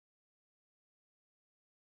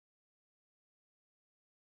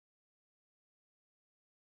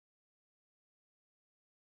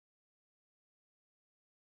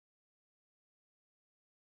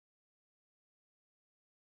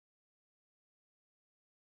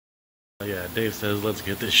Yeah, Dave says let's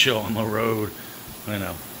get this show on the road. I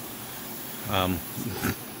know.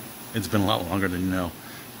 It's been a lot longer than you know.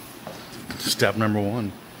 Step number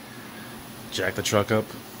 1. Jack the truck up.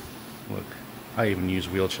 Look, I even use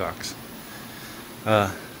wheel chocks.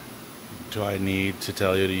 Do I need to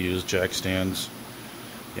tell you to use jack stands?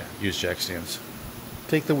 Yeah, use jack stands.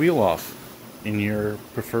 Take the wheel off in your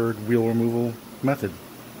preferred wheel removal method.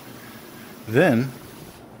 Then,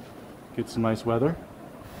 get some nice weather.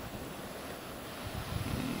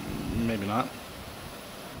 Maybe not.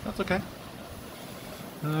 That's okay.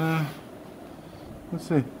 Let's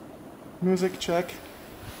see. Music check.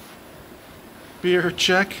 Beer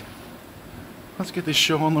check. Let's get this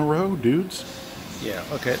show on the road, dudes. Yeah,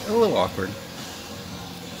 okay, a little awkward.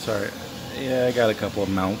 Sorry. Yeah, I got a couple of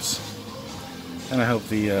mounts. And I hope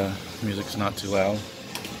the music's not too loud.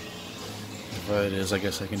 If it is, I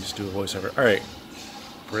guess I can just do a voiceover. Alright.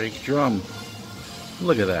 Break drum.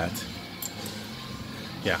 Look at that.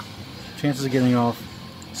 Yeah. Chances of getting off,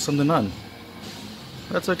 some to none.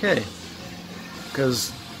 That's okay.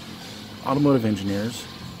 Because automotive engineers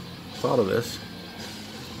thought of this.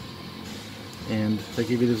 And they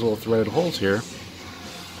give you these little threaded holes here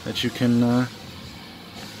that you can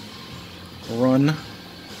run an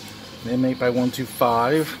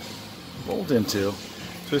M8x125 volt into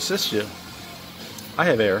to assist you. I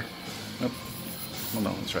have air. Nope. Oh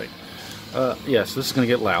no, that's right. Yes, this is going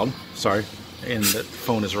to get loud. Sorry. And the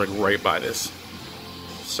phone is right by this.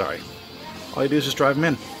 Sorry. All you do is just drive them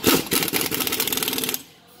in.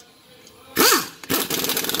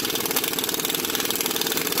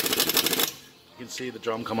 You can see the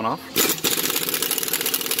drum coming off.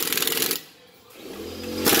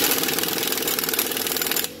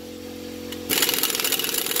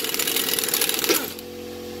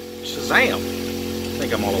 Shazam! I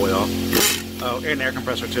think I'm all the way off. Oh, and an air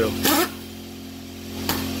compressor too.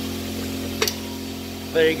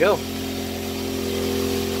 There you go.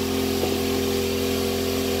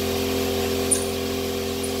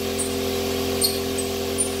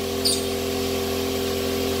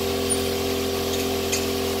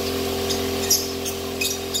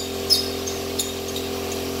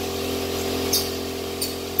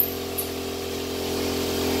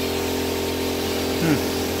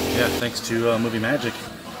 Yeah, thanks to Movie Magic.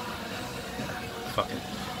 Fucking.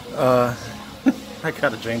 I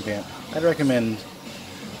got a drain pan. I'd recommend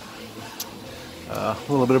a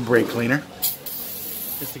little bit of brake cleaner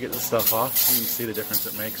just to get the stuff off. You can see the difference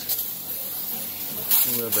it makes.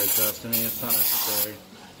 A little brake dust. I mean, it's not necessary.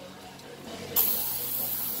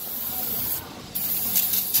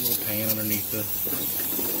 A little pan underneath the.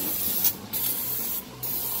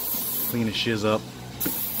 Clean the shiz up.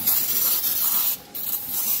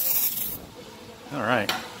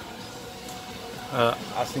 Alright.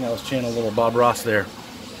 I think I was channeling a little Bob Ross there.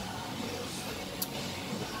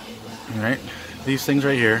 Alright. These things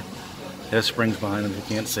right here have springs behind them if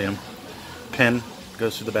you can't see them. Pin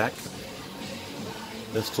goes through the back.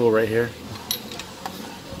 This tool right here.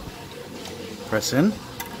 Press in. You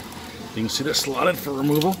can see they're slotted for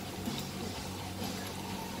removal.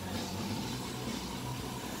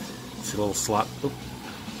 See the little slot? Oop.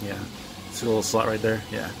 Yeah. See the little slot right there?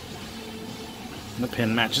 Yeah. And the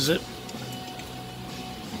pin matches it.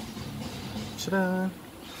 Ta-da!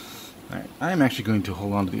 Alright, I am actually going to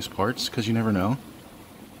hold on to these parts because you never know.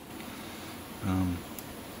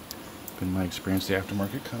 In my experience, the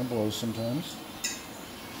aftermarket kind of blows sometimes.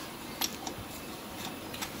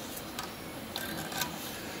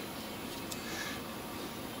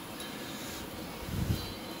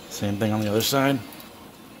 Same thing on the other side.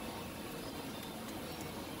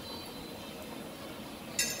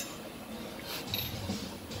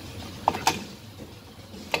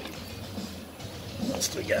 What else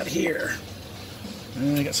do we got here?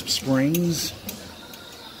 I got some springs.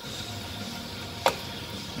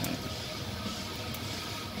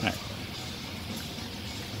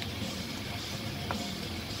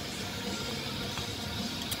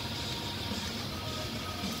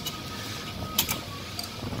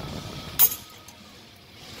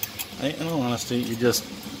 Alright. In all honesty, you just,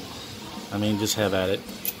 just have at it.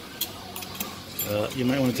 You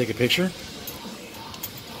might want to take a picture in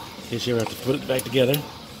case you ever have to put it back together.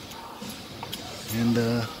 And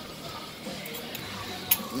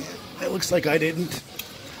it looks like I didn't.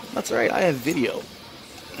 That's alright, I have video.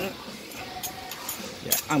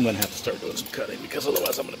 Yeah, I'm going to have to start doing some cutting because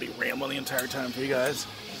otherwise I'm going to be rambling the entire time for you guys.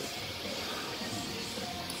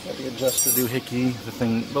 Got the adjuster doohickey,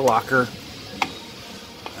 the locker.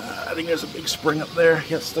 I think there's a big spring up there.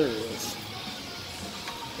 Yes, there is.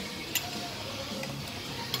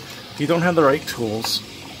 If you don't have the right tools,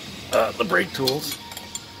 the brake tools,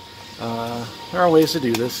 There are ways to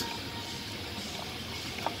do this.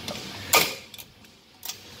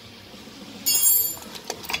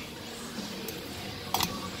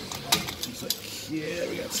 Looks like, yeah,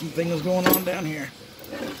 we got some things going on down here.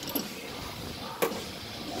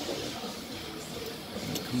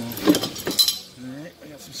 Come on. Alright, I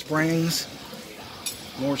got some springs.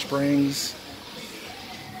 More springs.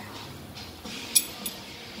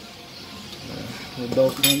 The bell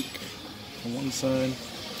crank on one side.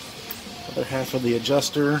 Other half of the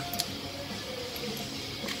adjuster.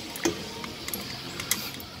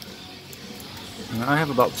 And I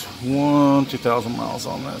have about 2,000 miles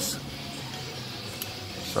on this.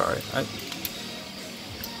 Sorry. In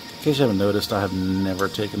case you haven't noticed, I have never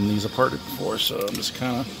taken these apart before, so I'm just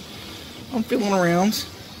kind of, I'm feeling around.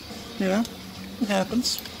 You know, it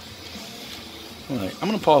happens. Alright, I'm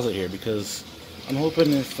going to pause it here because I'm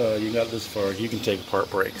hoping if you got this far, you can take apart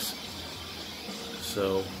brakes.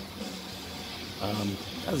 So,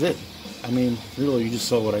 that's it. I mean, really, you just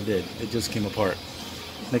saw what I did. It just came apart.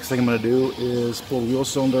 Next thing I'm going to do is pull the wheel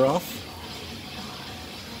cylinder off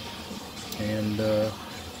and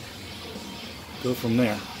go from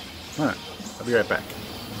there. Alright, I'll be right back.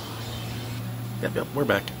 Yep, we're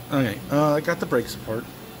back. Okay, I got the brakes apart.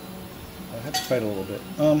 I had to fight a little bit.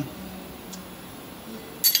 Where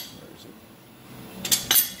is it?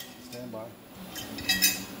 Stand by.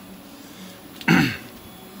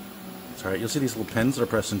 It's alright, you'll see these little pins that are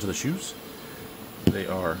pressed into the shoes. They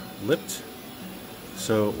are lipped.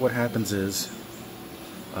 So what happens is,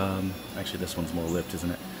 actually this one's more lipped,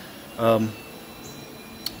 isn't it?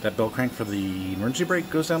 That bell crank for the emergency brake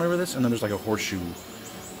goes down over this, and then there's like a horseshoe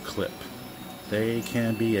clip. They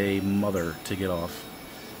can be a mother to get off.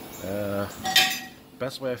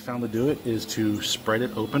 Best way I found to do it is to spread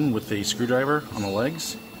it open with a screwdriver on the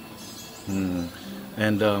legs, and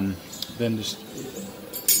then just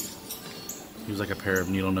use like a pair of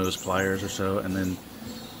needle nose pliers or so, and then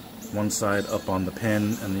one side up on the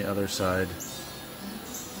pin and the other side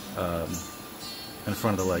in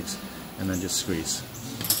front of the legs, and then just squeeze.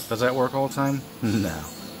 Does that work all the time? No.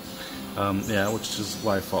 Yeah, which is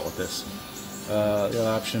why I fought with this. The other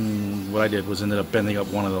option, what I did was ended up bending up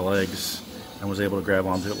one of the legs and was able to grab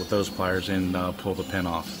onto it with those pliers and pull the pin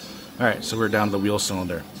off. Alright, so we're down to the wheel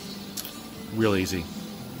cylinder. Real easy.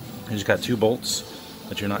 You just got two bolts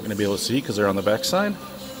that you're not going to be able to see because they're on the back side.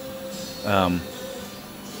 They're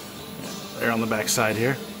on the back side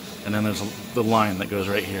here, and then there's the line that goes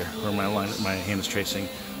right here where my hand is tracing.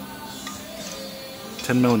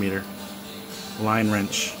 10mm line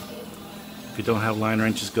wrench. If you don't have line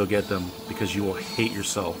wrenches, go get them because you will hate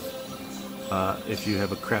yourself if you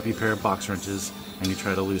have a crappy pair of box wrenches and you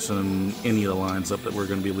try to loosen any of the lines up that we're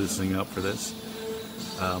going to be loosening up for this.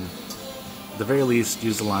 At the very least,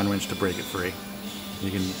 use the line wrench to break it free.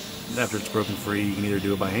 You can, after it's broken free, you can either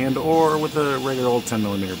do it by hand or with a regular old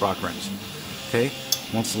 10mm box wrench. Okay,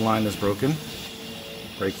 once the line is broken,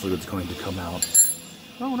 brake fluid's going to come out.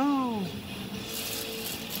 Oh no!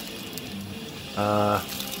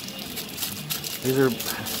 They're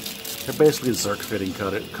basically Zerk fitting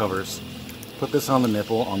covers. Put this on the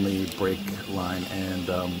nipple on the brake line, and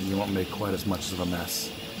you won't make quite as much of a mess.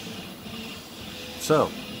 So,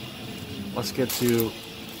 let's get to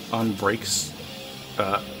on brakes,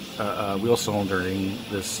 wheel cylindering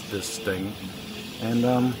this thing,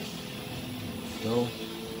 and well,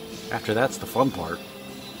 after that's the fun part.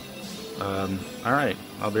 All right,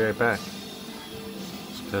 I'll be right back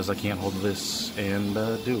because I can't hold this and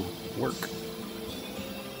do work.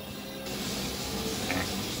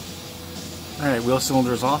 Alright, wheel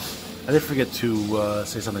cylinder is off. I did forget to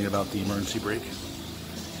say something about the emergency brake.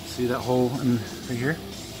 See that hole right here?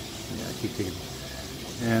 Yeah, I keep taking.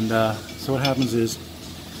 And so what happens is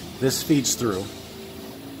this feeds through.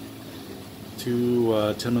 Two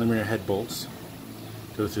 10mm head bolts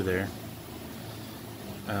go through there.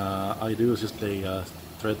 All you do is just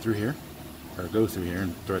thread through here, or go through here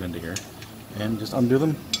and thread into here, and just undo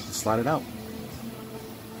them, slide it out.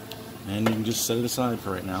 And you can just set it aside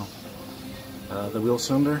for right now. The wheel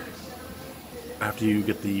cylinder, after you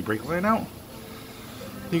get the brake line out,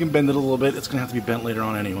 you can bend it a little bit. It's going to have to be bent later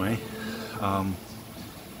on anyway.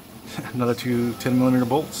 Another two 10mm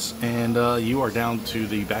bolts, and you are down to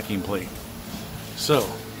the backing plate. So,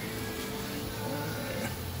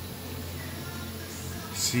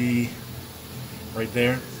 see right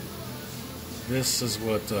there? This is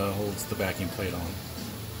what holds the backing plate on.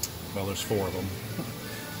 Well, there's four of them.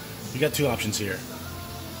 You got two options here.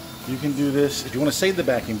 You can do this if you want to save the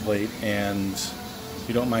backing plate and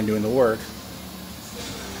you don't mind doing the work.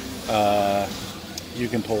 You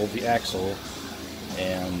can pull the axle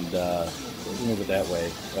and move it that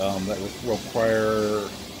way. That will require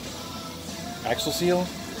axle seal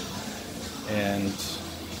and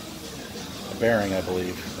a bearing, I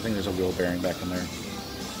believe. I think there's a wheel bearing back in there.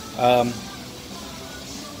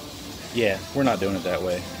 Yeah, we're not doing it that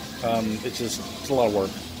way. It's a lot of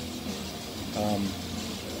work.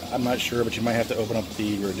 I'm not sure, but you might have to open up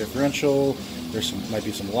the rear differential. Might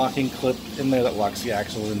be some locking clip in there that locks the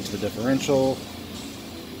axle into the differential.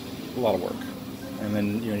 A lot of work. And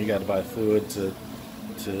then you got to buy fluid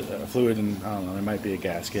fluid, and I don't know, there might be a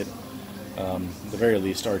gasket. At the very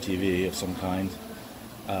least, RTV of some kind.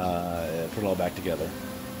 Put it all back together.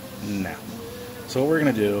 Now, so what we're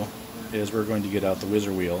going to do is we're going to get out the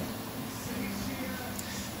whizzer wheel,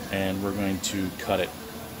 and we're going to cut it.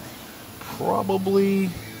 Probably,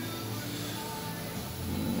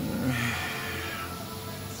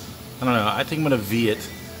 I don't know, I think I'm going to V it,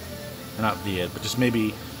 or not V it, but just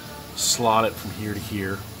maybe slot it from here to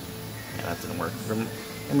here. Yeah, that didn't work. From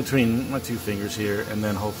in between my two fingers here, and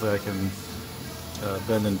then hopefully I can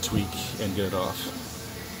bend and tweak and get it off.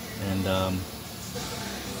 And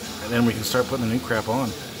then we can start putting the new crap on.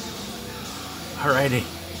 Alrighty.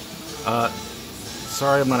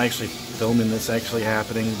 Sorry I'm not actually filming this actually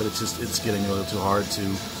happening, but it's getting a little too hard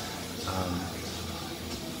to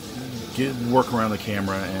work around the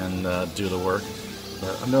camera and do the work.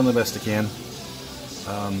 But I'm doing the best I can.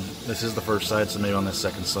 This is the first side, so maybe on the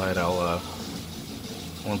second side I'll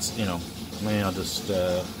maybe I'll just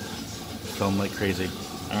film like crazy.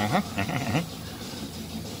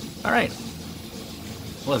 Alright,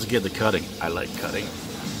 let's get the cutting. I like cutting.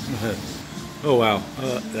 Oh wow,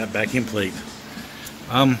 that vacuum plate.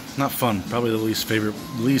 Not fun. Probably the least favorite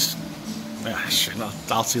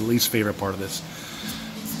part of this.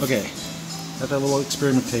 Okay, had that little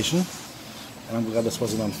experimentation, and I'm glad this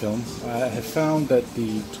wasn't on film. I have found that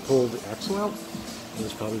to pull the axle out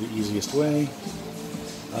is probably the easiest way.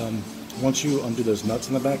 Once you undo those nuts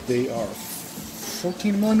in the back, they are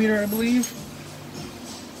 14 millimeter, I believe.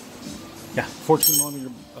 Yeah, 14 millimeter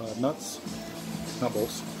nuts, not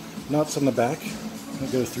bolts. Nuts on the back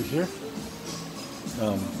that go through here.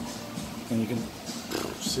 And you can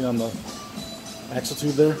see on the axle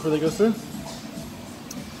tube there where they go through.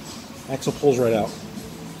 Axle pulls right out.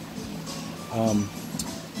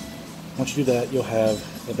 Once you do that, you'll have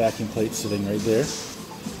the backing plate sitting right there,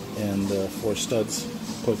 and 4 studs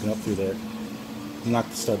poking up through there. Knock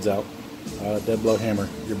the studs out. Dead blow hammer,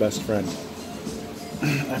 your best friend.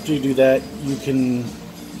 After you do that, you can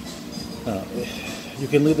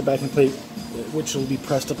leave the backing plate, which will be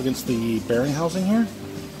pressed up against the bearing housing here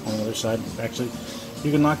on the other side. Actually,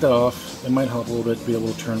 you can knock that off. It might help a little bit to be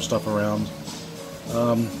able to turn stuff around.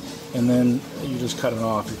 And then you just cut it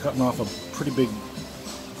off. You're cutting off a pretty big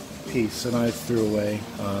piece, and I threw away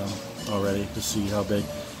already to see how big.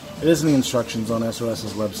 It is in the instructions on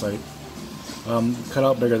SOS's website. Cut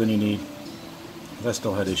out bigger than you need. I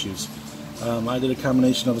still had issues. I did a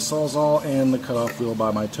combination of the Sawzall and the cutoff wheel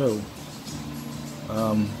by my toe.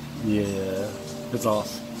 Yeah, it's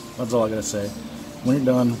off. That's all I gotta say. When you're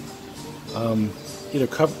done, either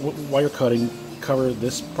while you're cutting, cover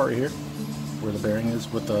this part here, where the bearing is,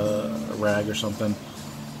 with a rag or something,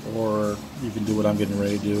 or you can do what I'm getting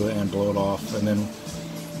ready to do and blow it off, and then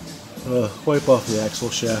wipe off the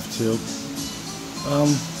axle shaft too.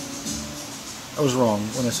 I was wrong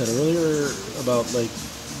when I said earlier about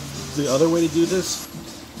the other way to do this.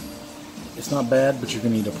 It's not bad, but you're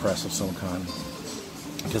gonna need a press of some kind,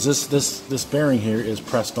 because this bearing here is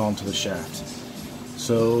pressed onto the shaft.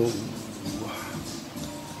 So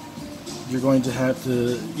you're going to have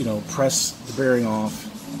to, press the bearing off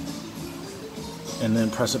and then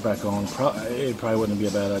press it back on. It probably wouldn't be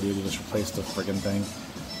a bad idea to just replace the friggin' thing.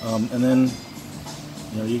 And then,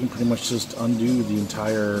 you can pretty much just undo the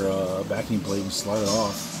entire backing plate and slide it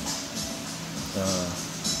off.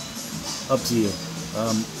 Up to you.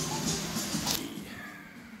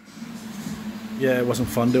 Yeah, it wasn't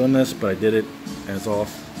fun doing this, but I did it, and it's off.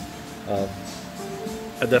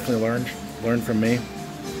 I definitely learned from me.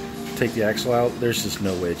 Take the axle out. There's just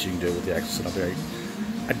no way that you can do it with the axle set up there.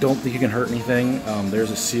 I don't think you can hurt anything. There's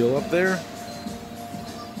a seal up there.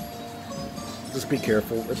 Just be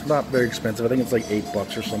careful. It's not very expensive. I think it's like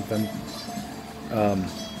 $8 or something.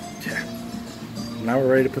 Yeah. Now we're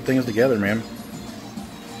ready to put things together, man.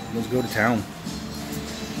 Let's go to town.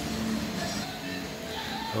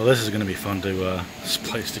 Oh, this is going to be fun to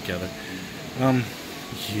splice together.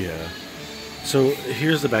 Yeah. So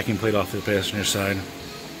here's the backing plate off the passenger side.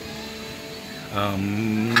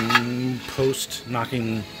 Post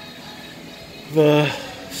knocking the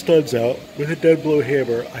studs out with a dead blow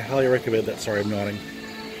hammer. I highly recommend that. Sorry, I'm nodding.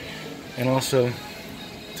 And also,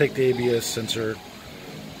 take the ABS sensor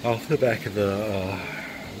off the back of the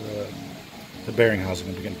bearing housing.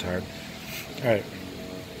 I'm getting tired. Alright.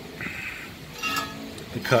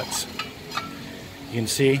 The cuts. You can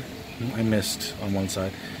see I missed on one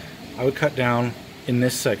side. I would cut down in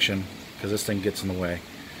this section because this thing gets in the way.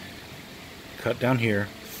 Cut down here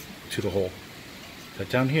to the hole. Cut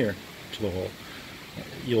down here to the hole.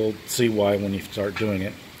 You'll see why when you start doing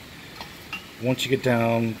it. Once you get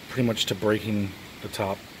down pretty much to breaking the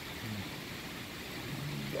top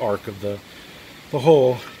arc of the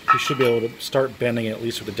hole, you should be able to start bending it at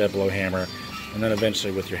least with a dead blow hammer, and then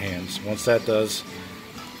eventually with your hands. Once that does,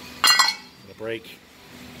 the brake,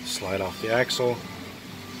 slide off the axle,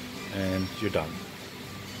 and you're done.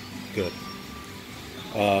 Good.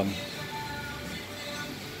 I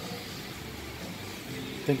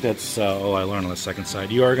think that's all I learned on the second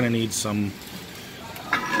side. You are going to need some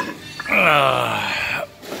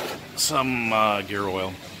gear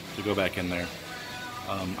oil to go back in there.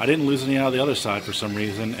 I didn't lose any out of the other side for some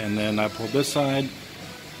reason, and then I pulled this side.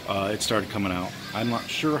 It started coming out. I'm not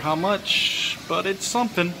sure how much, but it's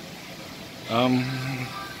something.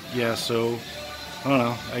 Yeah, so I don't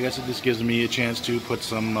know. I guess it just gives me a chance to put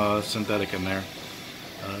some synthetic in there.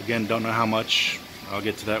 Again, don't know how much. I'll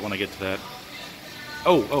get to that when I get to that.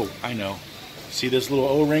 Oh, I know. See this little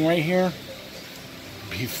O-ring right here?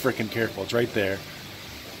 Be freaking careful. It's right there.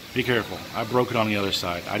 Be careful. I broke it on the other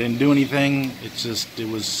side. I didn't do anything. It's just, it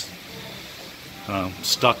was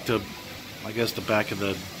stuck to, I guess, the back of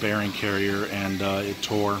the bearing carrier, and it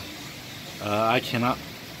tore. I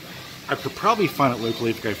could probably find it locally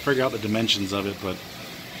if I figure out the dimensions of it, but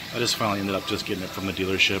I just finally ended up just getting it from the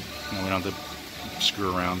dealership. You know, we don't have to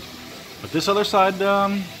screw around. But this other side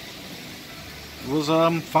was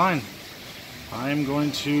fine. I'm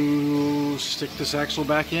going to stick this axle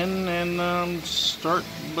back in and start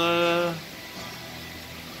putting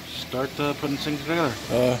things together.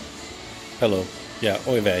 Hello. Yeah,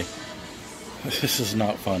 oy vey. This is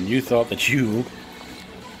not fun. You thought that you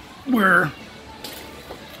were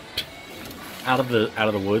out of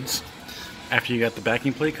the woods after you got the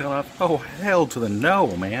backing plate cut off. Oh, hell to the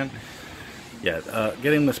no, man. Yeah,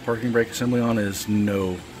 getting this parking brake assembly on is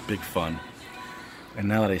no big fun. And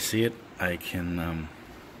now that I see it, I can't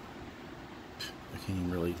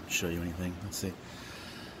even really show you anything. Let's see.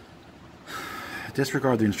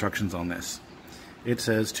 Disregard the instructions on this. It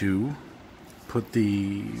says to put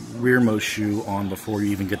the rearmost shoe on before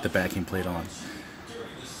you even get the backing plate on.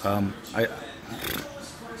 I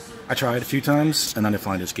tried a few times, and then I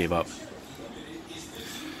finally just gave up.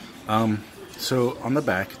 So on the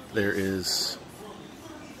back there is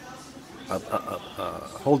a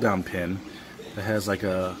hold down pin that has like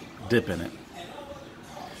a dip in it,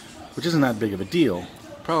 which isn't that big of a deal.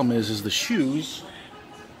 Problem is the shoes,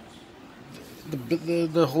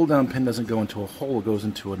 the hold down pin doesn't go into a hole, it goes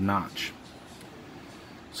into a notch.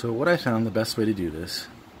 So what I found the best way to do this,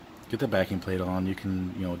 get the backing plate on, you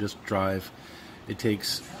can, you know, just drive.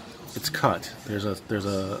 It's cut. There's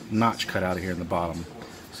a notch cut out of here in the bottom,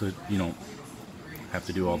 so you don't have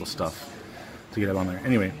to do all the stuff to get it on there.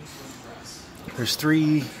 Anyway, there's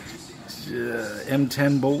 3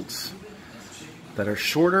 M10 bolts that are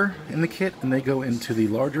shorter in the kit, and they go into the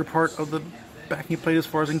larger part of the backing plate as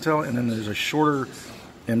far as I can tell, and then there's a shorter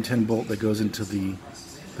M10 bolt that goes into the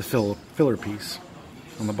filler piece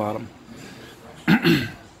on the bottom.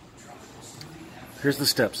 Here's the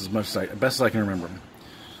steps as best as I can remember.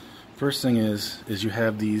 First thing is you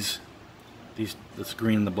have this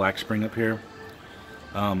green and the black spring up here.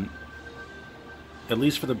 At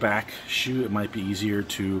least for the back shoe, it might be easier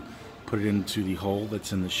to put it into the hole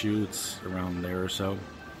that's in the shoe. It's around there or so.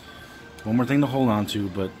 One more thing to hold on to,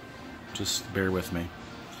 but just bear with me.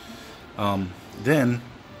 Then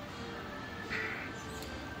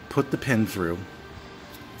put the pin through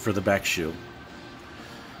for the back shoe.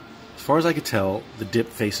 As far as I could tell, the dip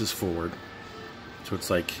faces forward, so it's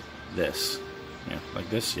like this. Yeah, like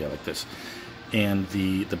this. Yeah, like this. And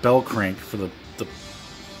the bell crank for the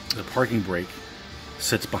parking brake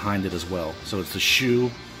sits behind it as well. So it's the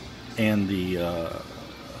shoe and the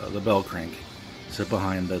bell crank sit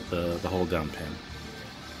behind the hold down pin.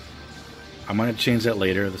 I might have changed that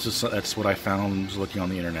later. That's what I found looking on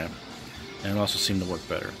the internet, and it also seemed to work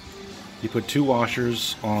better. You put 2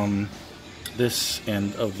 washers on this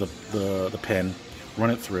end of the pin, run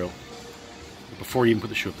it through. Before you even put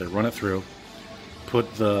the shoe up there, run it through.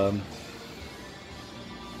 Put the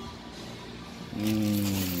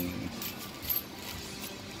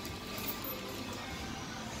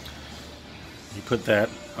you put that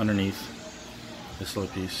underneath this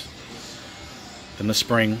little piece, then the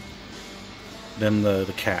spring, then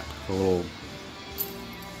the cap, the little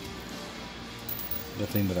the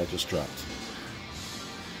thing that I just dropped.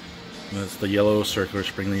 That's the yellow circular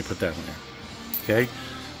spring that you put that in there. Okay?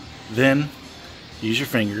 Then use your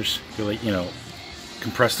fingers to, like, you know,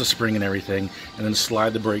 compress the spring and everything, and then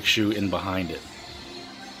slide the brake shoe in behind it.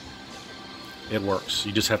 It works.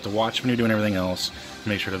 You just have to watch when you're doing everything else to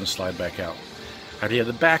make sure it doesn't slide back out. After you have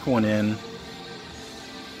the back one in,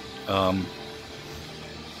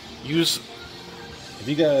 if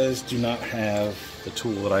you guys do not have the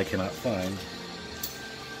tool that I cannot find,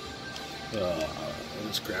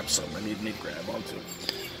 let's grab some. I need to grab onto it.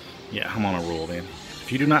 Yeah, I'm on a roll, man.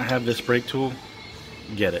 If you do not have this brake tool,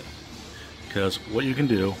 get it. Because what you can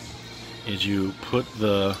do is you put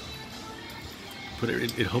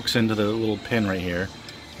it hooks into the little pin right here,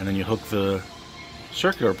 and then you hook the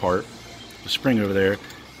circular part, the spring over there,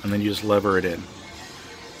 and then you just lever it in.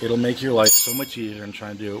 It'll make your life so much easier than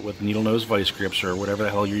trying to do it with needle nose vice grips or whatever the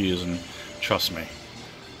hell you're using. Trust me.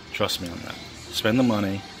 Trust me on that. Spend the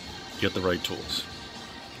money, get the right tools.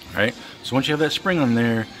 Alright? So once you have that spring on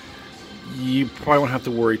there, you probably won't have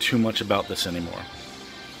to worry too much about this anymore.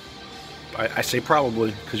 I say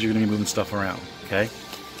probably because you're going to be moving stuff around. Okay?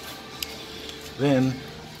 Then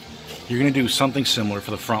you're going to do something similar for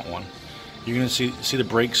the front one. You're going to see the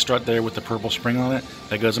brake strut there with the purple spring on it?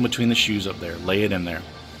 That goes in between the shoes up there. Lay it in there.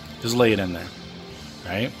 Just lay it in there.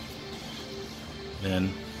 Right?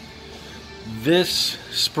 Then this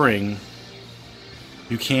spring,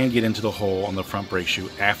 you can get into the hole on the front brake shoe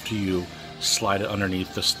after you slide it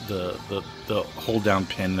underneath the hold down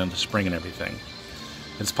pin and the spring and everything.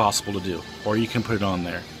 It's possible to do. Or you can put it on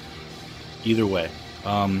there. Either way.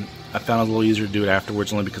 I found it a little easier to do it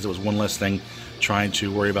afterwards only because it was one less thing trying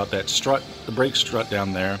to worry about that strut, the brake strut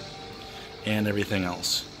down there, and everything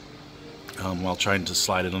else. While trying to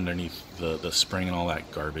slide it underneath the spring and all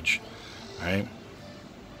that garbage. Alright?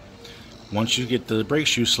 Once you get the brake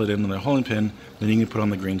shoe slid into the holding pin, then you can put on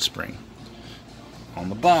the green spring. On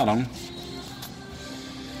the bottom,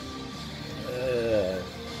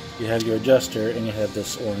 you have your adjuster and you have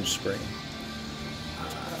this orange spring.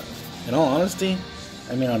 In all honesty,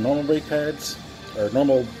 I mean, on normal brake pads or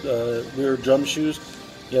normal rear drum shoes,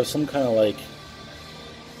 you have some kind of, like,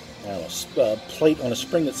 I don't know, plate on a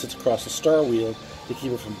spring that sits across the star wheel to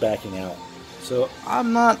keep it from backing out. So I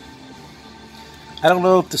don't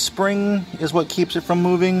know if the spring is what keeps it from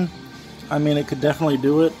moving. I mean, it could definitely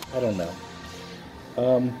do it. I don't know.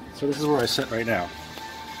 So this is where I sit right now.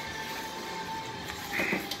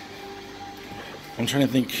 I'm trying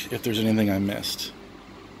to think if there's anything I missed.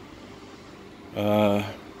 The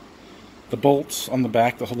bolts on the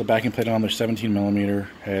back that hold the backing plate on, they're 17mm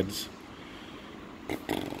heads.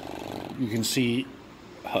 You can see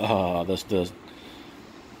the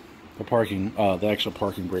actual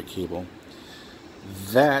parking brake cable.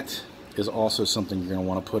 That is also something you're going to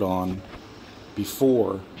want to put on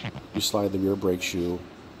before you slide the rear brake shoe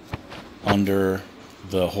under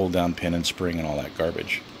the hold down pin and spring and all that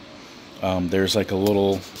garbage. There's like a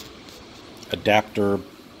little adapter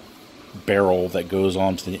barrel that goes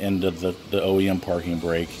onto the end of the OEM parking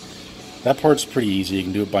brake. That part's pretty easy. You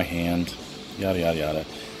can do it by hand. Yada yada yada.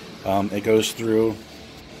 It goes through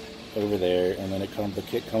over there, and then the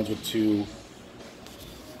kit comes with two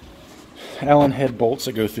Allen head bolts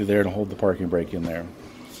that go through there to hold the parking brake in there.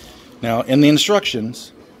 Now, in the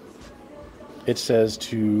instructions, it says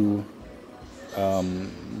to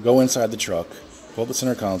go inside the truck, pull the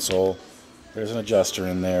center console. There's an adjuster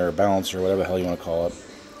in there, or balancer, whatever the hell you want to call it,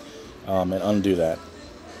 and undo that.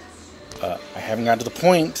 I haven't gotten to the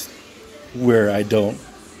point where I don't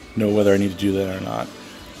know whether I need to do that or not.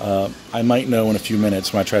 I might know in a few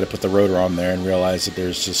minutes when I try to put the rotor on there and realize that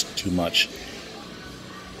there's just too much.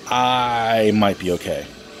 I might be okay,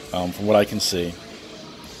 from what I can see.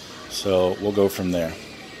 So we'll go from there.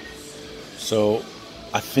 So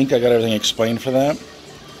I think I got everything explained for that.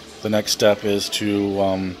 The next step is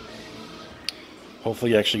to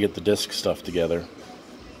hopefully actually get the disc stuff together.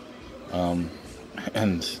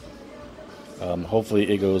 And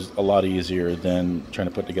hopefully it goes a lot easier than trying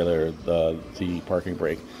to put together the parking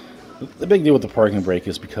brake. The big deal with the parking brake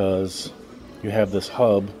is because you have this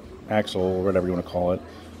hub, axle, or whatever you want to call it.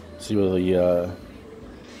 See where the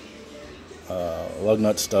lug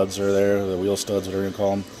nut studs are there, the wheel studs, whatever you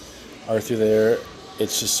call them, are through there.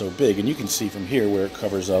 It's just so big, and you can see from here where it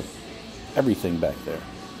covers up everything back there.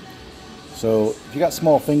 So if you got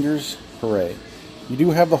small fingers, hooray. You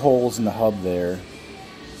do have the holes in the hub there.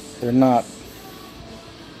 They're not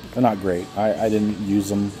great. I didn't use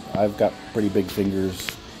them. I've got pretty big fingers.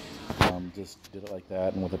 Just did it like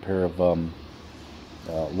that, and with a pair of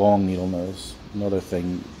long needle nose.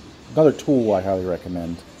 Another tool I highly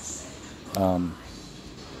recommend. That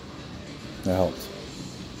helps.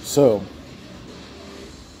 So,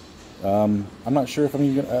 I'm not sure if I'm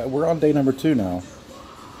even gonna, we're on day number 2 now.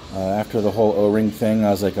 After the whole O-ring thing,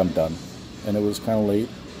 I was like, I'm done. And it was kind of late.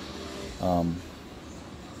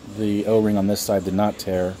 The O-ring on this side did not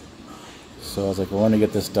tear. So I was like, well, let me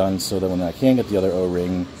get this done so that when I can get the other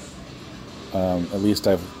O-ring, at least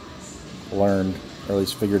I've learned, or at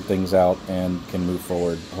least figured things out and can move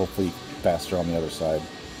forward, hopefully faster on the other side.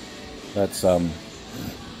 That's,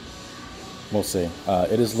 we'll see.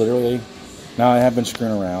 It is literally, now I have been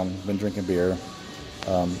screwing around, been drinking beer.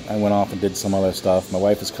 I went off and did some other stuff. My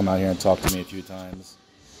wife has come out here and talked to me a few times.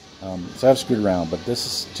 So I've screwed around, but this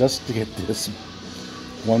is just to get this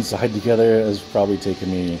one side together has probably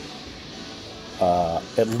taken me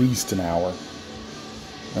at least an hour.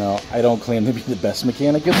 Now, I don't claim to be the best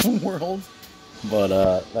mechanic in the world, but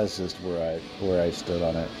that's just where I stood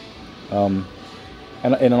on it.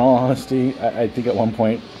 And in all honesty, I think at one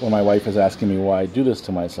point when my wife was asking me why I do this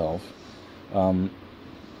to myself, while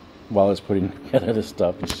I was putting together this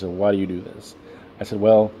stuff, and she said, "Why do you do this?" I said,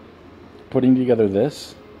 "Well, putting together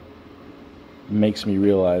this makes me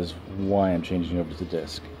realize why I'm changing over to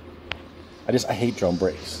disc. I hate drum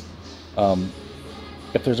brakes.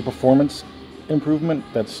 If there's a performance improvement,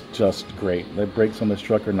 that's just great. The brakes on this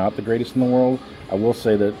truck are not the greatest in the world. I will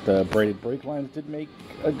say that the braided brake lines did make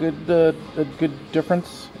a good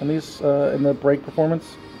difference in these in the brake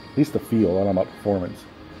performance, at least the feel. I don't know about performance.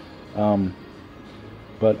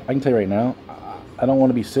 But I can tell you right now, I don't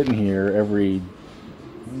want to be sitting here every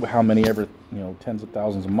tens of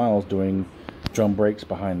thousands of miles doing drum brakes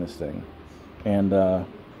behind this thing. And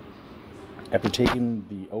after taking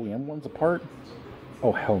the OEM ones apart,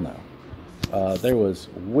 oh hell no. There was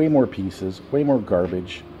way more pieces, way more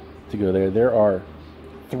garbage to go there. There are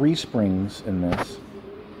 3 springs in this.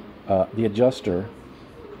 The adjuster,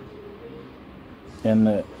 and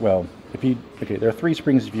there are 3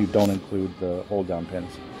 springs if you don't include the hold down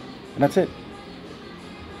pins, and that's it.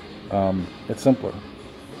 It's simpler.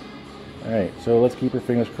 Alright, so let's keep our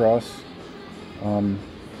fingers crossed.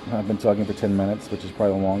 I've been talking for 10 minutes, which is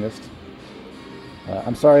probably the longest.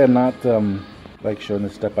 I'm sorry I'm not showing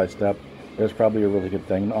this step by step. There's probably a really good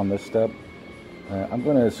thing on this step. I'm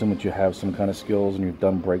going to assume that you have some kind of skills and you've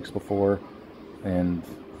done brakes before, and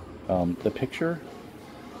the picture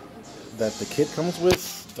that the kit comes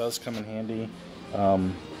with does come in handy.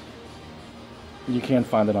 You can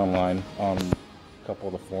find it online on a couple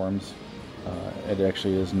of the forums. It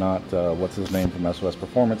actually is not what's his name from SOS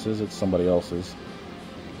Performances, it's somebody else's.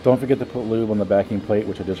 Don't forget to put lube on the backing plate,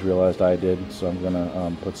 which I just realized I did, so I'm going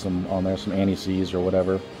to put some on there, some anti-seize or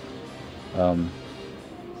whatever. I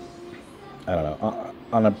don't know.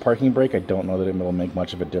 On a parking brake, I don't know that it will make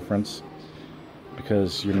much of a difference,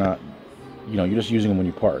 because you're not, you're just using them when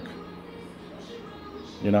you park.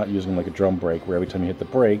 You're not using them like a drum brake where every time you hit the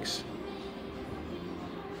brakes,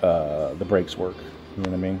 the brakes work. You know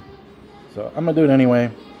what I mean? So I'm going to do it anyway.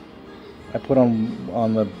 I put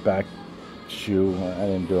on the back shoe. I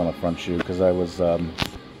didn't do it on the front shoe because I was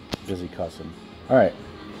busy cussing. Alright,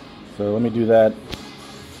 so let me do that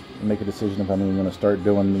and make a decision if I'm even going to start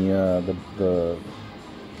doing the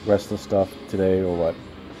rest of the stuff today or what.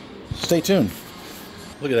 Stay tuned.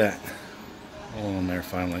 Look at that. All in there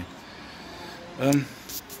finally.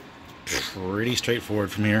 Pretty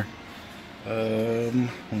straightforward from here.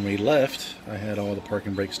 When we left, I had all the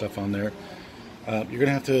parking brake stuff on there. You're going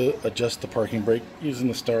to have to adjust the parking brake using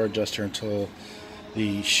the star adjuster until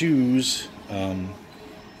the shoes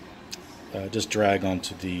just drag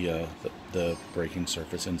onto the braking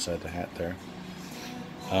surface inside the hat there.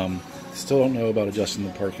 Still don't know about adjusting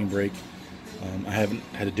the parking brake. I haven't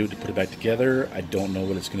had to do it to put it back together. I don't know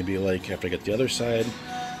what it's going to be like after I get the other side,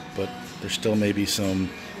 but there still may be some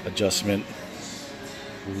adjustment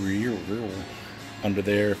under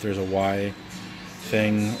there if there's a Y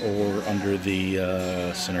thing, or under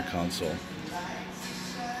the center console.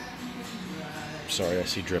 Sorry, I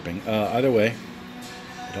see dripping. Either way,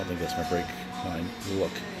 I don't think that's my brake line.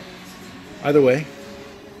 Look. Either way,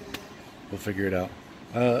 we'll figure it out.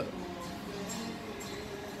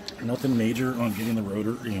 Nothing major on getting the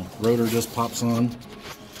rotor. Rotor just pops on.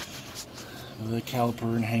 The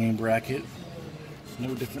caliper and hanging bracket,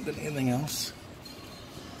 no different than anything else.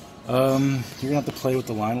 You're gonna have to play with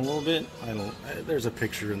the line a little bit. There's a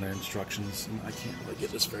picture in the instructions, and I can't really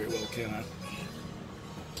get this very well, can I?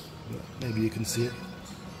 Maybe you can see it.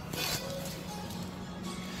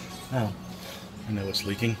 Oh, I know it's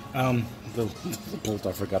leaking. The bolt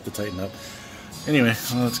I forgot to tighten up. Anyway,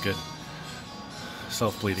 well, that's good.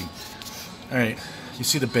 Self-bleeding. Alright, you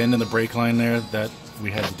see the bend in the brake line there that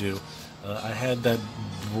we had to do. I had that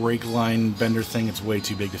brake line bender thing, it's way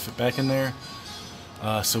too big to fit back in there.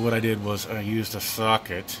 So what I did was I used a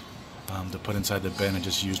socket to put inside the bend and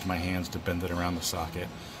just used my hands to bend it around the socket.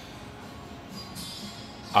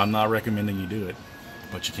 I'm not recommending you do it,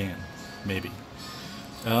 but you can, maybe.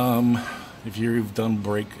 If you've done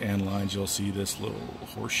brake and lines, you'll see this little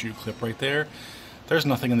horseshoe clip right there. There's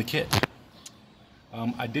nothing in the kit.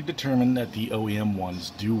 I did determine that the OEM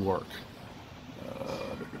ones do work.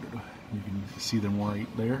 You can see them right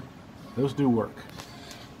there. Those do work.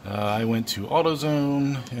 I went to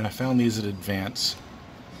AutoZone and I found these at Advance.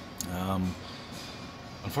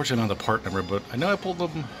 Unfortunately, not the part number, but I know I pulled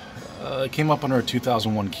them. It came up under a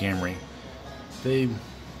 2001 Camry. They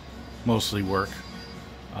mostly work.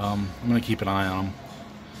 I'm gonna keep an eye on them.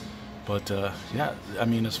 But yeah, I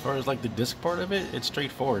mean, as far as like the disc part of it, it's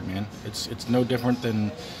straightforward, man. It's no different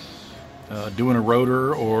than doing a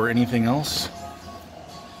rotor or anything else,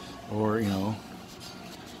 or you know,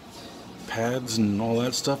 pads and all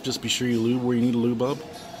that stuff. Just be sure you lube where you need to lube up.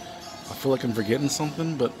 I feel like I'm forgetting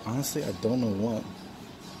something, but honestly, I don't know what.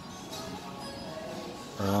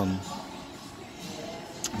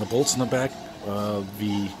 The bolts in the back, let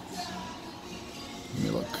me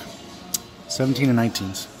look, 17 and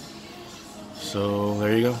 19s. So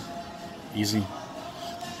there you go, easy.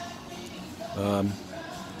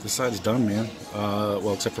 This side's done, man.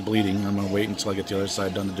 Well, except for bleeding. I'm gonna wait until I get the other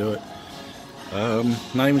side done to do it.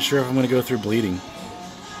 Not even sure if I'm gonna go through bleeding.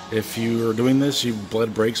 If you are doing this, you've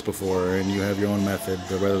bled brakes before, and you have your own method,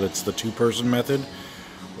 whether it's the two-person method,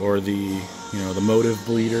 or the the motive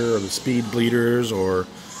bleeder, or the speed bleeders, or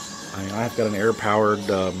I've got an air-powered.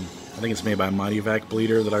 I think it's made by Mighty Vac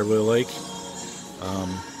bleeder that I really like.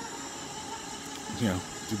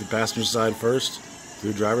 Do the passenger side first, do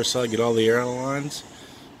the driver's side, get all the air out of the lines,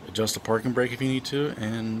 adjust the parking brake if you need to,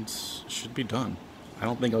 and it should be done. I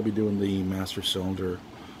don't think I'll be doing the master cylinder,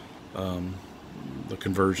 the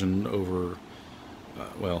conversion over,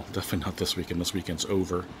 well, definitely not this weekend. This weekend's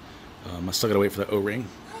over. I still gotta wait for that O-ring,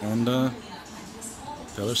 and the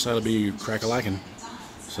other side will be crack-a-lacking.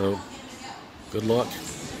 So, good luck.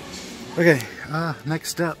 Okay, next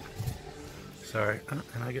step. Sorry, and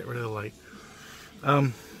I get rid of the light.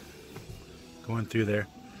 Going through there.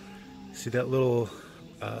 See that little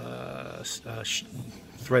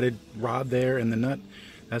threaded rod there in the nut?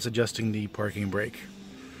 That's adjusting the parking brake.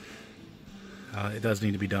 It does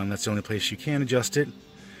need to be done. That's the only place you can adjust it.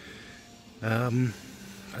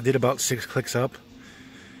 I did about 6 clicks up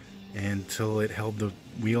until it held the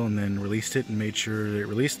wheel and then released it and made sure it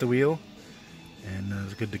released the wheel, and it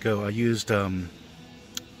was good to go. I used one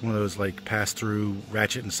of those like pass-through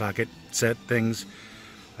ratchet and socket set things.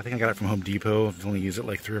 I think I got it from Home Depot. I've only used it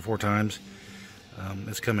like 3 or 4 times.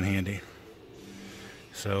 It's come in handy.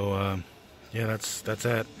 So yeah, that's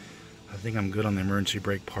that. I think I'm good on the emergency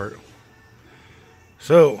brake part.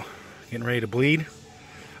 So, getting ready to bleed.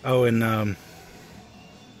 Oh, and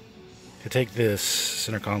to take this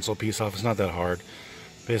center console piece off, it's not that hard.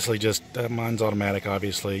 Basically just, mine's automatic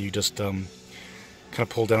obviously, you just kind of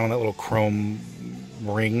pull down on that little chrome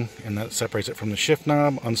ring and that separates it from the shift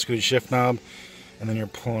knob, unscrew the shift knob, and then you're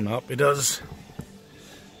pulling up. It does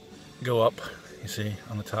go up, you see,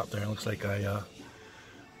 on the top there. It looks like I got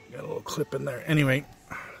a little clip in there. Anyway,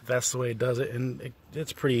 that's the way it does it, and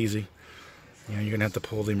it's pretty easy. You know, you're gonna have to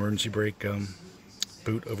pull the emergency brake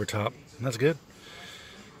boot over top, and that's good.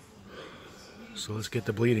 So let's get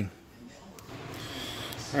to bleeding.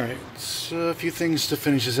 Alright, so a few things to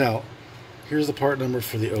finish this out. Here's the part number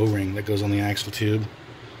for the O-ring that goes on the axle tube.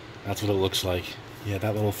 That's what it looks like. Yeah,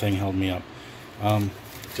 that little thing held me up.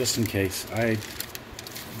 Just in case, I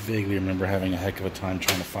vaguely remember having a heck of a time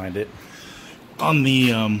trying to find it on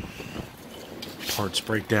the parts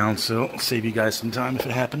breakdown, so I'll save you guys some time if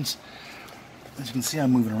it happens. As you can see,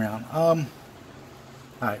 I'm moving around.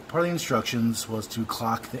 Alright, part of the instructions was to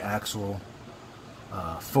clock the axle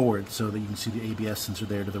forward so that you can see the ABS sensor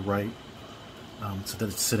there to the right, so that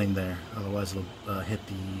it's sitting there. Otherwise, it'll hit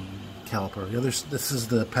the caliper. This is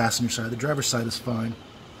the passenger side. The driver's side is fine.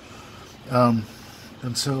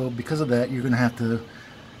 And so, because of that, you're going to have to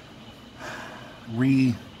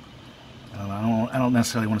I don't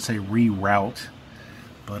necessarily want to say reroute,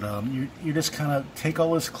 but you just kind of take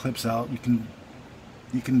all those clips out. You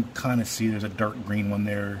can kind of see there's a dark green one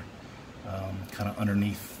there, kind of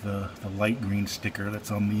underneath the light green sticker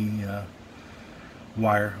that's on the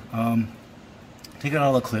wire. Take out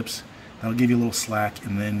all the clips. That'll give you a little slack,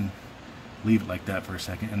 and then leave it like that for a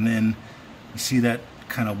second. And then you see that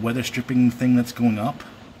kind of weather stripping thing that's going up?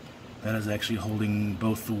 That is actually holding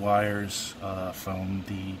both the wires from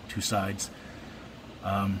the 2 sides.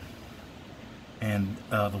 And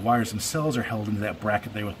the wires themselves are held into that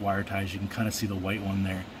bracket there with wire ties. You can kind of see the white one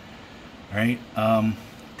there. Alright,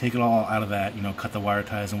 take it all out of that, you know, cut the wire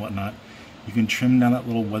ties and whatnot. You can trim down that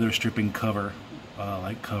little weather stripping cover,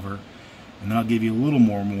 cover, and then I'll give you a little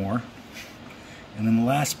more. And then the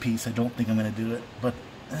last piece, I don't think I'm going to do it, but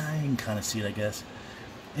you can kind of see it, I guess.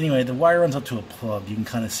 Anyway, the wire runs up to a plug. You can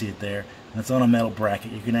kind of see it there. And it's on a metal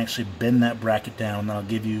bracket. You can actually bend that bracket down, and I'll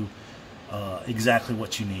give you exactly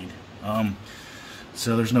what you need.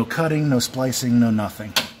 So there's no cutting, no splicing, no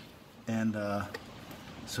nothing. And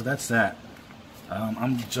so that's that.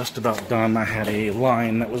 I'm just about done. I had a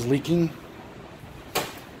line that was leaking.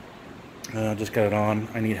 Just got it on.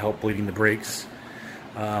 I need help bleeding the brakes.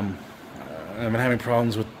 I've been having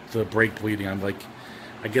problems with the brake bleeding.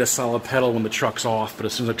 I get a solid pedal when the truck's off, but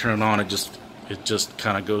as soon as I turn it on, it just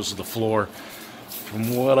kind of goes to the floor.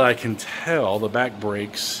 From what I can tell, the back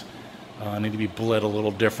brakes need to be bled a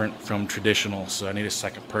little different from traditional, so I need a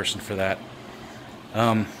second person for that.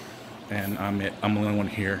 And I'm the only one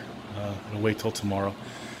here. I'll wait till tomorrow.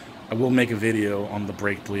 I will make a video on the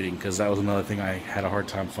brake bleeding, because that was another thing I had a hard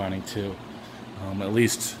time finding too. At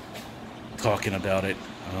least talking about it.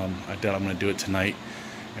 I doubt I'm going to do it tonight.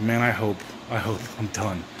 And man, I hope I'm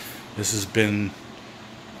done. This has been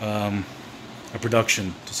a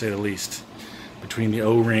production, to say the least. Between the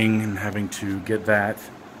O-ring and having to get that,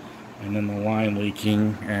 and then the line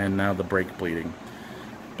leaking, and now the brake bleeding.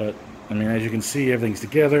 But I mean, as you can see, everything's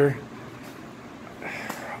together.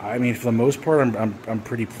 I mean, for the most part, I'm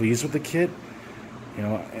pretty pleased with the kit. You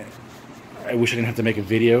know, I wish I didn't have to make a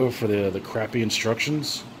video for the crappy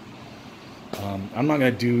instructions. I'm not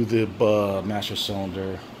gonna do the master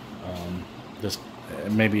cylinder. This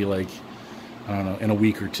maybe like, I don't know, in a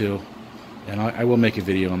week or two, and I will make a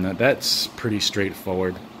video on that. That's pretty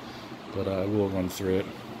straightforward, but I will run through it.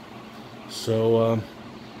 So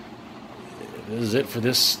this is it for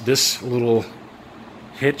this little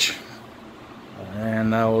hitch.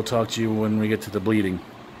 And I will talk to you when we get to the bleeding.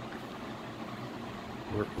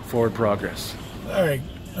 Forward progress. Alright,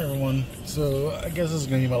 everyone. So I guess this is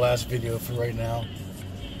going to be my last video for right now,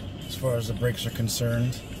 as far as the brakes are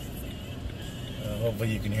concerned. Hopefully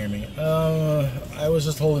you can hear me. I was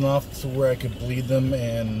just holding off to where I could bleed them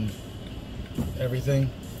and everything.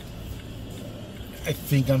 I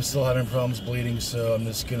think I'm still having problems bleeding, so I'm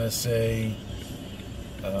just going to say...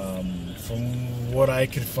 from what I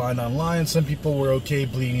could find online, some people were okay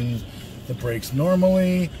bleeding the brakes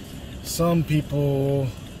normally. Some people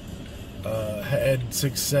had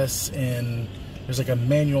success in, there's like a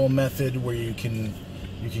manual method where you can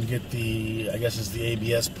get the, I guess it's the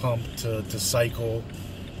ABS pump to cycle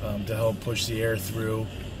to help push the air through.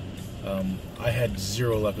 I had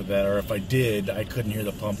zero luck with that, or if I did, I couldn't hear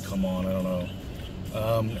the pump come on. I don't know.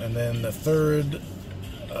 And then the third,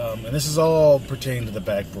 and this is all pertaining to the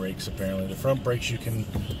back brakes. Apparently, the front brakes you can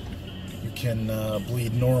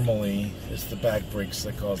bleed normally. It's the back brakes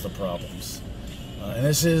that cause the problems. And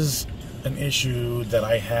this is an issue that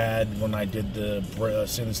I had when I did the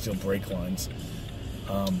stainless steel brake lines.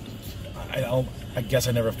 I guess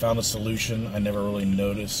I never found a solution. I never really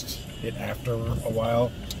noticed it after a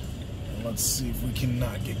while. And let's see if we can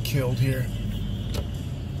not get killed here.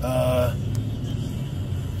 Yeah.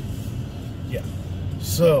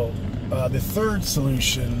 So, the third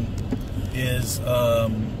solution is to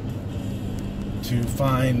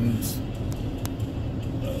find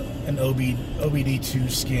an OBD2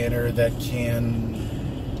 scanner that can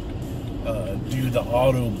do the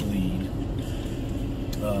auto bleed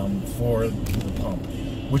for the pump,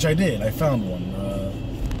 which I did. I found one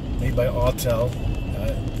made by Autel.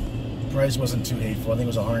 Price wasn't too hateful. I think it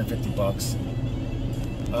was $150.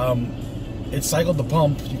 It cycled the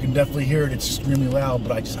pump. You can definitely hear it. It's extremely loud,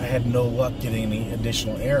 but I had no luck getting any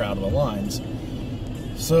additional air out of the lines.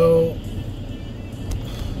 So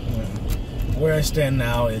where I stand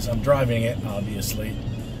now is I'm driving it, obviously,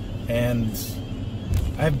 and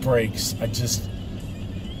I have brakes.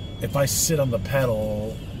 If I sit on the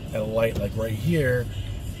pedal at a light like right here,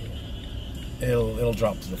 it'll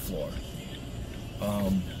drop to the floor.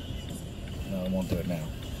 No, I won't do it now.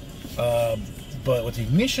 But with the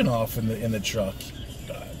ignition off in the truck,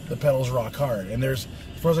 the pedal's rock hard, and as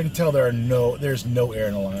far as I can tell, there's no air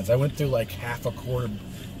in the lines. I went through like I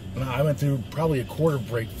went through probably a quarter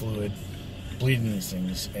brake fluid bleeding these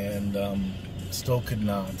things, and still could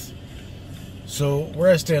not. So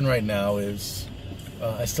where I stand right now is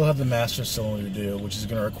I still have the master cylinder to do, which is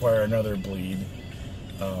going to require another bleed.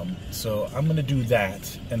 So I'm going to do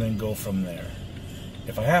that and then go from there.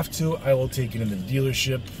 If I have to, I will take it into the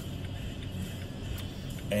dealership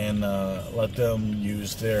and let them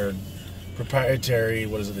use their proprietary,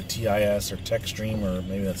 what is it, the TIS or TechStream, or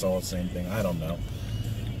maybe that's all the same thing, I don't know,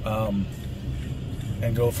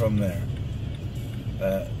 and go from there.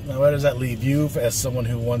 Now, where does that leave you as someone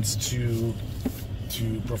who wants to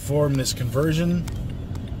perform this conversion?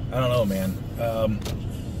 I don't know, man.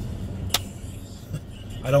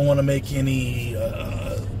 I don't want to make any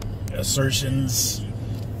assertions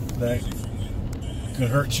that could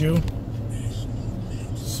hurt you.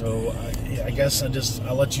 So I guess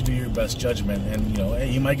I'll let you do your best judgment, and hey,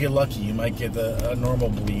 you might get lucky. You might get a normal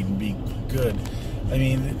bleed and be good. I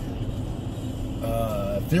mean,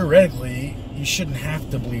 theoretically, you shouldn't have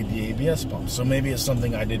to bleed the ABS pump. So maybe it's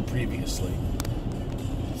something I did previously.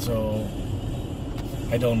 So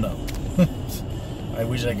I don't know. I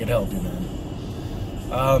wish I could help you, man.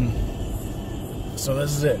 So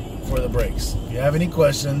this is it for the brakes. If you have any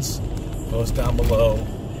questions, post down below.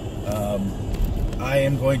 I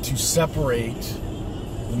am going to separate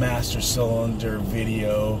the master cylinder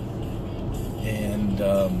video, and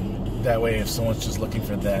that way if someone's just looking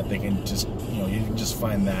for that, they can just, you can just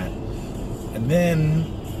find that. And then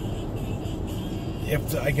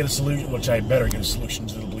if I get a solution, which I better get a solution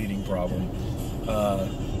to the bleeding problem,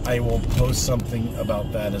 I will post something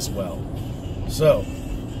about that as well. So,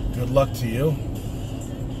 good luck to you.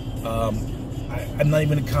 I'm not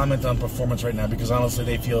even going to comment on performance right now because honestly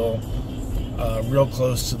they feel real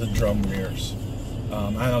close to the drum rears.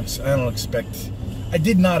 I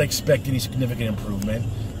did not expect any significant improvement,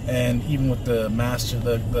 and even with the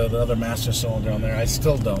other master cylinder on there, I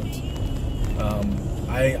still don't.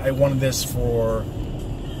 I wanted this for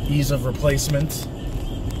ease of replacement,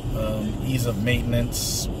 ease of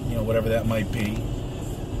maintenance, whatever that might be.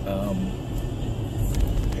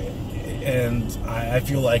 And I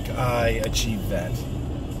feel like I achieved that.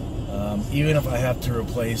 Even if I have to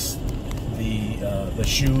replace the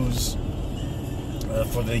shoes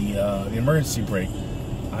for the emergency brake,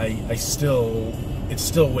 it's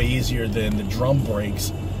still way easier than the drum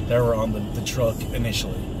brakes that were on the truck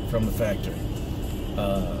initially from the factory.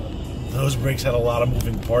 Those brakes had a lot of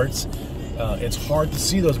moving parts. It's hard to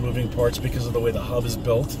see those moving parts because of the way the hub is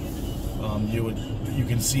built. You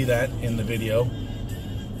can see that in the video.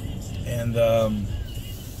 And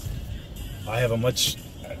I have a much,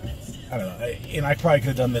 I don't know, and I probably could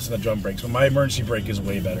have done this in the drum brakes, but my emergency brake is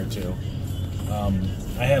way better too.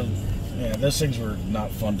 Those things were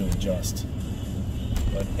not fun to adjust.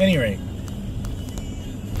 But at any rate,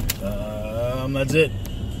 that's it.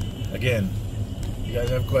 Again, if you guys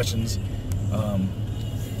have questions,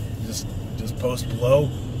 just post below.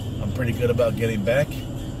 I'm pretty good about getting back.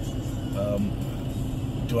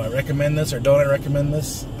 Do I recommend this or don't I recommend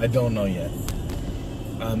this? I don't know yet.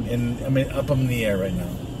 Up in the air right now.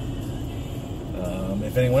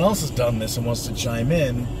 If anyone else has done this and wants to chime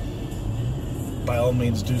in, by all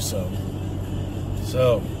means do so.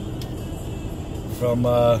 So, from,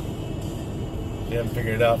 if you haven't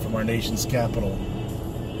figured it out, from our nation's capital,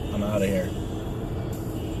 I'm out of here.